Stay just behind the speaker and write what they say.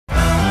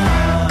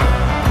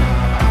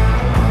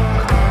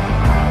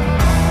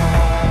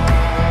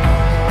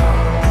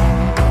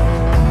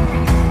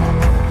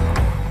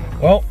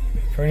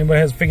anybody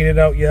hasn't figured it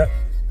out yet,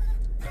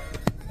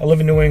 I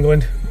live in New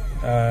England.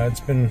 It's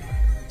been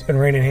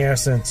raining here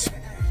since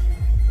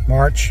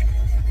March.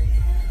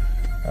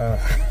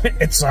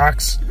 It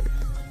sucks.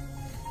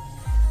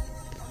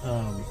 I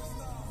don't know.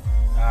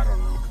 I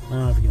don't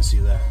know if you can see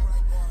that.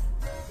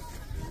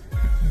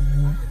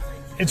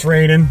 It's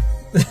raining.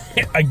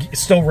 It's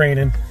still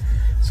raining.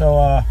 So,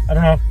 I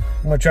don't know.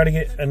 I'm going to try to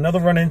get another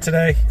run in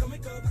today.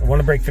 I want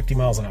to break 50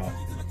 miles an hour.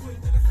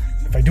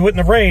 If I do it in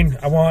the rain,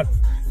 I want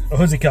a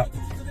Hoodie Cup.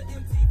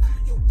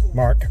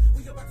 Mark.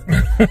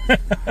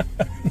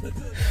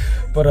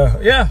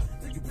 But, yeah.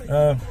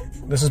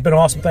 This has been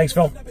awesome. Thanks,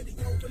 Phil.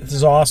 This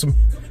is awesome.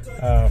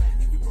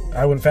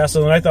 I went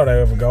faster than I thought I'd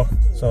ever go.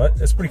 So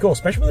it's pretty cool,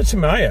 especially with the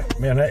Tamiya.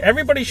 Man,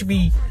 everybody should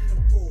be,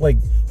 like,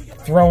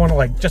 throwing,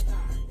 like, just,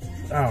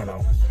 I don't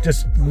know,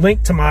 just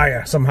link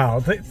Tamiya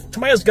somehow.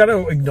 Tamiya's got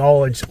to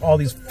acknowledge all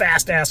these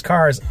fast-ass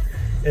cars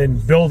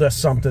and build us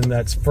something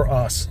that's for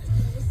us.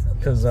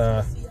 Because,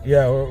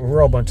 yeah,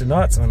 we're all a bunch of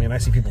nuts. I mean, I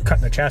see people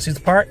cutting the chassis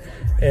apart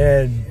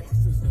and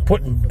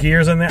putting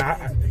gears in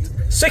there.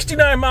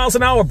 69 miles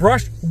an hour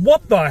brush?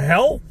 What the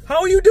hell?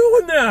 How are you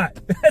doing that?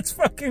 That's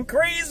fucking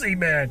crazy,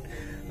 man.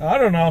 I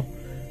don't know.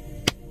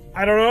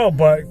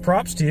 But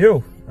props to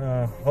you.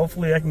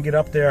 Hopefully I can get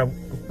up there. I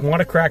want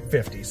to crack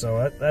 50,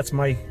 so that's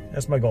my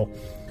goal.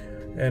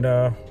 And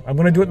I'm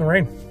going to do it in the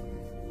rain.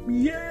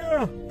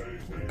 Yeah.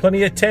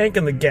 Plenty of tank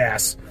in the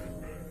gas.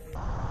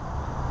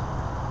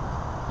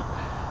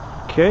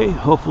 Okay,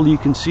 hopefully you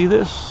can see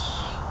this.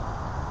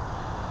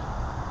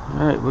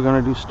 Alright, we're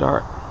going to do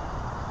start.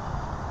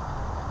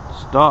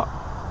 Stop.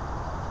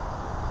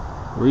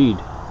 Read.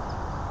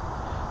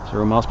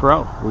 0 miles per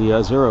hour. We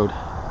are zeroed.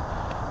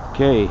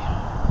 Okay.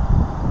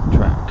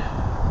 Track.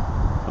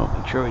 Oh,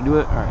 make sure we do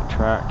it. Alright,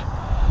 track.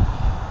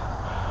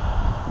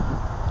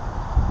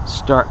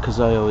 Start, because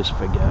I always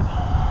forget.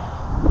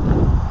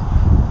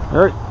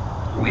 Alright.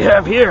 We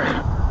have here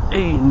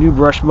a new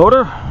brush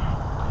motor.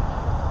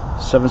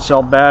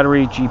 7-cell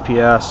battery,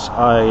 GPS.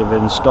 I've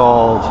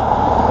installed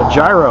a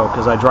gyro,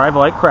 because I drive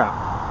like crap.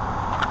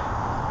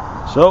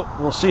 So,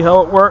 we'll see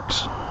how it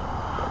works.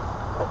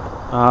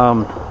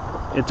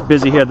 It's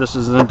busy here. This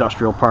is an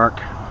industrial park.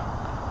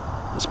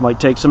 This might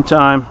take some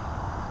time.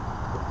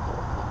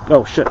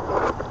 Oh, shit.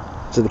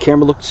 Did the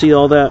camera look to see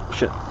all that?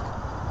 Shit.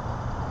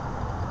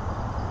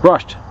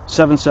 Brushed.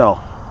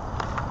 7-cell.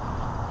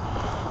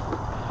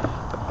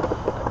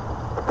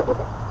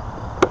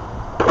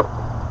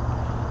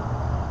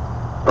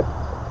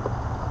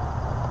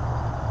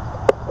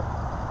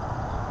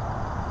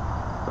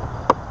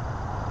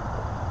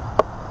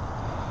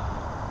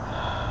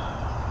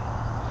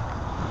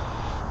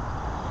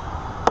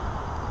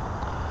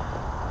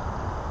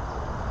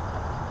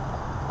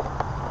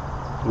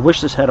 I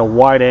wish this had a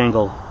wide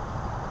angle,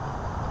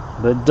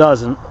 but it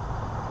doesn't.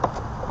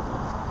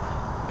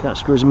 Kind of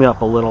screws me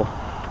up a little.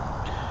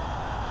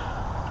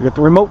 We got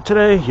the remote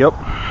today. Yep.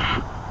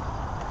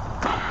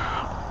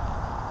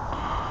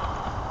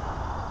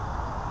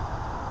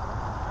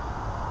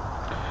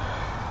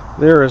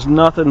 There is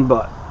nothing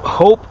but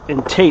hope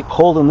and tape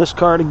holding this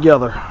car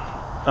together.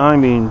 I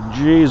mean,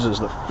 Jesus,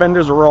 the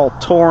fenders are all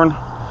torn.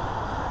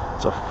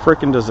 It's a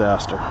freaking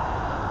disaster.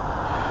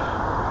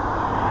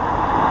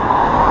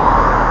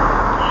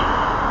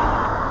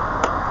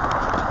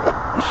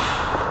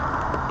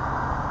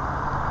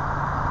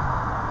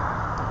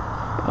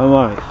 I'm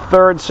on my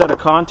third set of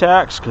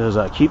contacts because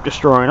I keep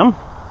destroying them.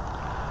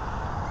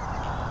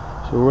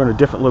 So we're in a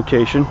different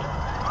location.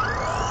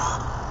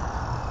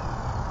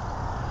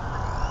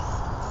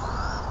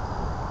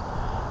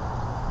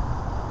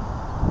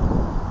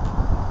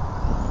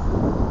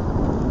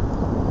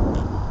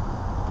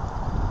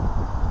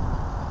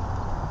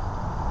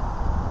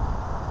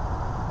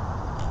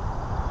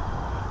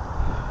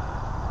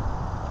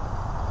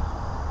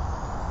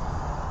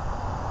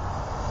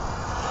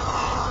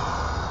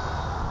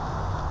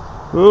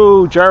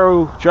 Ooh,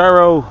 gyro.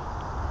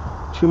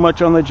 Too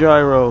much on the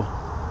gyro.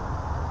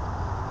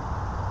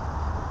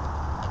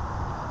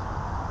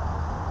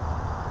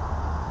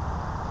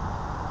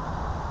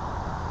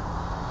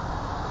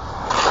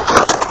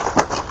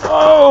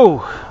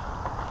 Oh!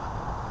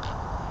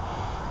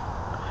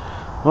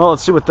 Well,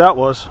 let's see what that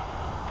was.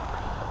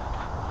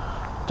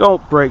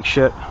 Don't break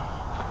shit.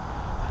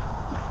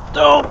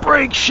 Don't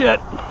break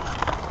shit.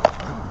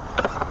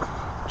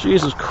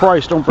 Jesus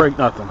Christ, don't break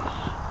nothing.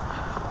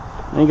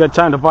 I ain't got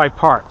time to buy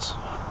parts.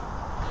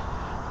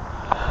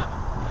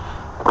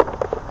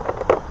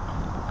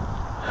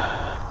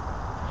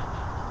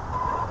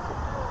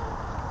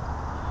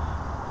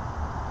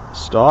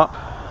 Stop.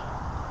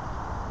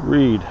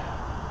 Read.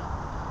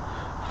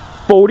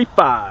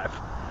 45.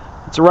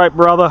 That's right,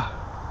 brother.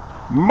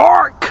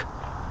 Mark!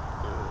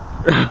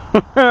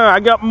 I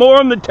got more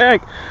in the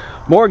tank.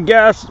 More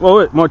gas.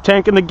 Oh, more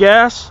tank in the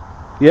gas?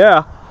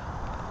 Yeah.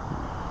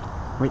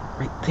 Right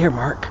there,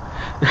 Mark.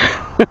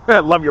 I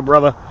love you,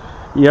 brother.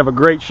 You have a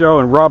great show,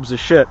 and Rob's the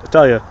shit, I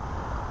tell you.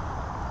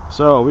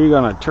 So, we're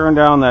going to turn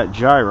down that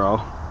gyro.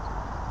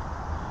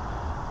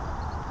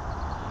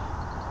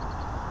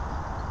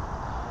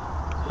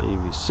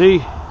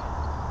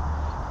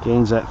 AVC.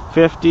 Gains at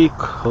 50,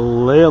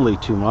 clearly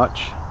too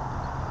much.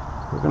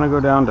 We're going to go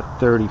down to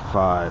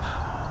 35.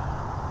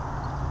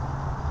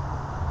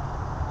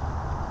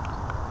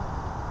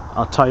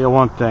 I'll tell you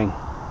one thing.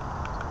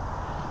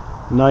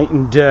 Night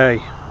and day.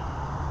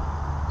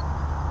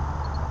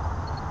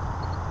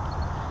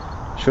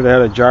 Should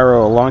have had a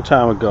gyro a long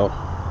time ago.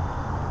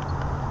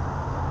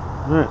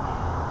 Alright.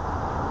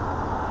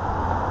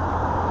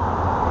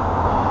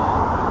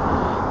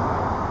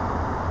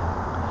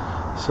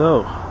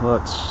 So,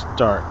 let's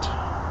start.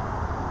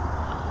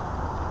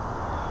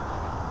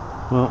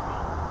 Well,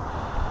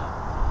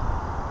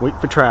 wait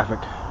for traffic.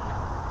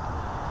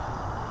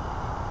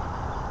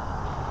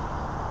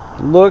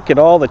 Look at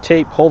all the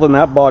tape holding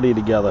that body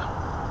together.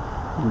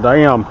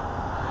 Damn.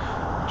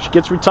 She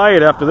gets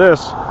retired after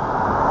this.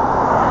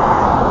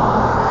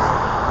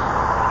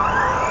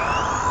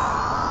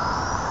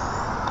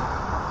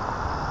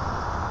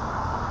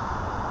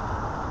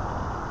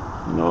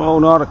 No,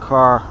 not a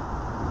car.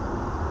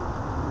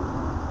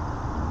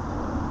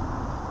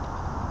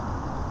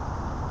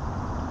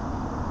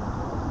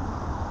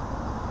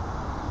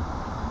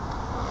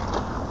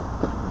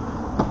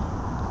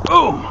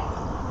 Boom!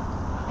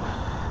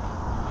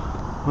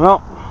 Well,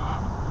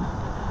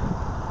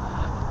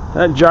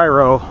 that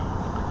gyro,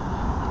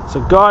 it's a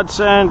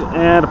godsend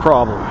and a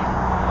problem.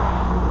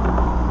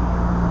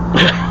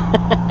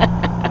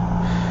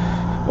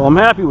 Well, I'm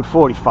happy with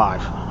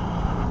 45.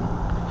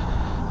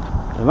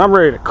 And I'm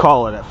ready to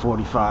call it at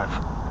 45.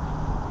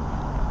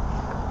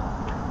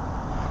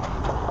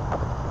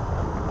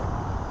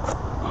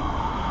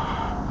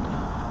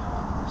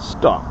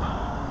 Stop.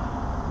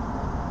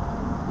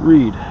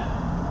 Read.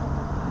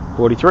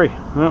 43.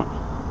 Well,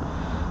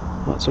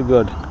 not so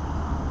good.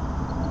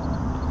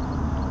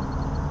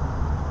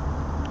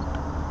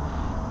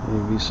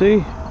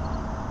 AVC.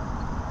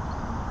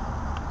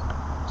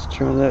 Let's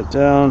turn that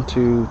down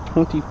to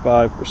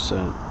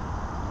 25%.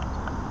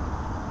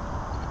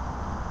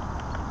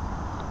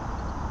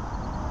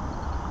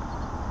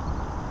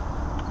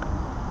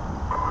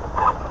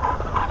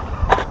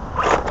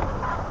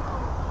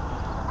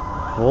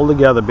 Hold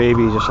together,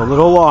 baby, just a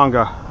little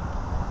longer.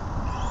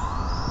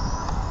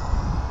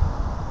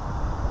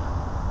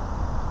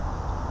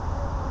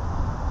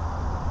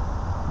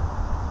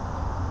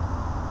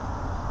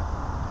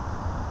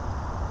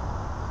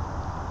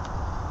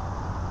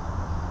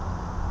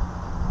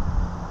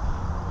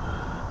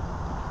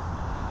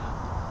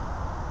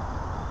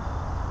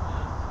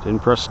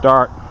 Didn't press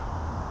start.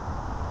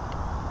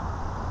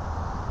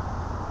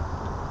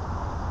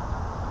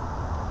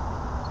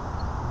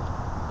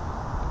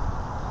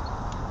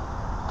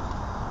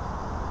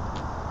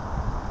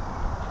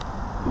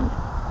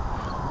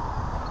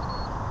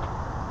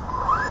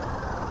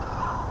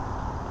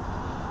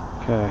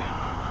 Okay.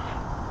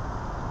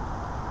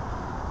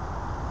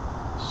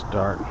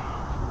 Start.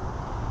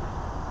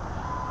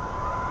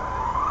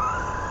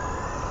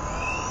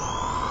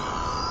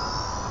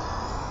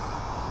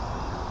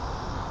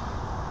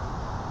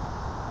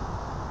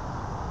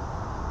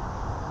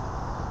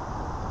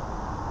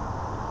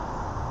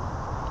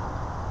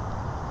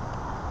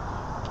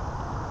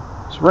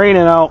 It's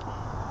raining out.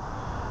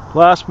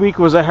 Last week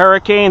was a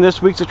hurricane, this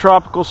week's a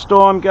tropical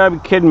storm. You gotta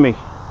be kidding me.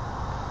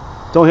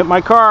 Don't hit my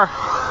car.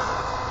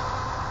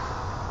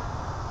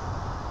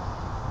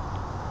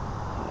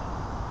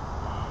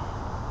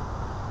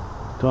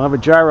 Don't have a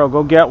gyro,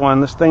 go get one.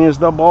 This thing is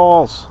the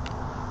balls.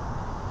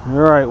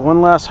 Alright,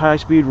 one last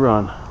high-speed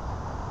run.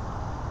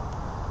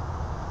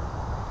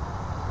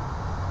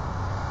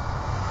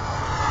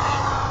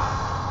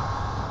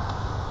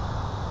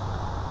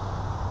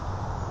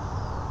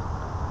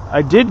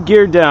 I did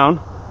gear down,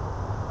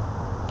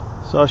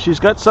 so she's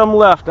got some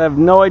left. I have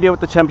no idea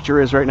what the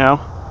temperature is right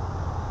now.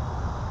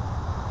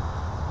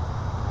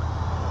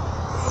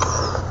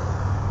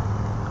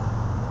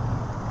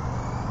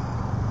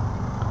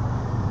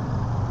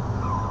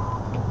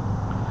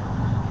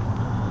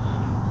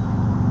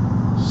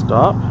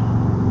 Stop.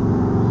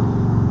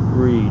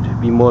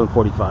 Read. Be more than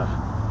 45.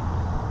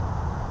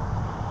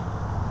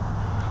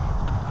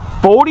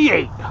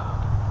 48!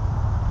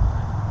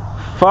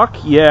 Fuck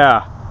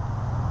yeah.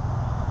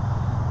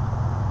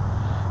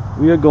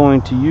 We are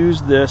going to use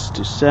this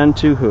to send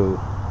to who?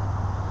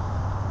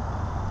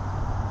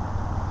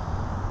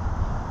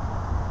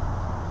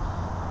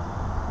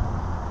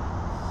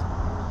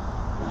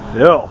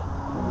 Phil.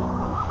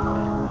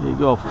 Here you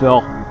go,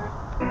 Phil.